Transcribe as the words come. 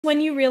When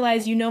you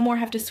realize you no more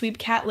have to sweep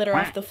cat litter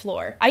off the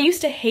floor. I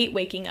used to hate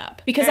waking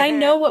up, because I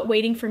know what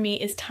waiting for me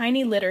is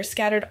tiny litter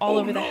scattered all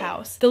over the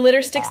house. The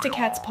litter sticks to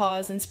cats'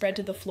 paws and spread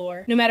to the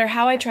floor. No matter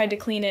how I tried to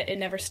clean it, it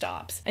never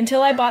stops.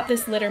 Until I bought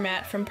this litter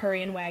mat from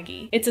Purry and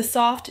Waggy. It's a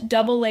soft,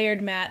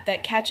 double-layered mat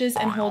that catches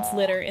and holds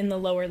litter in the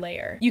lower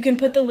layer. You can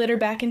put the litter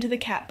back into the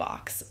cat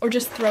box, or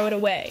just throw it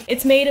away.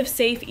 It's made of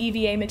safe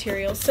EVA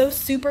material, so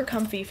super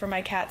comfy for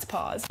my cat's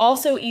paws.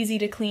 Also easy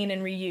to clean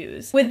and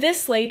reuse. With this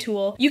sleigh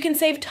tool, you can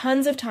save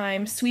tons of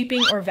time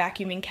sweeping or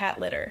vacuuming cat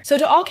litter. So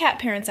to all cat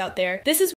parents out there, this is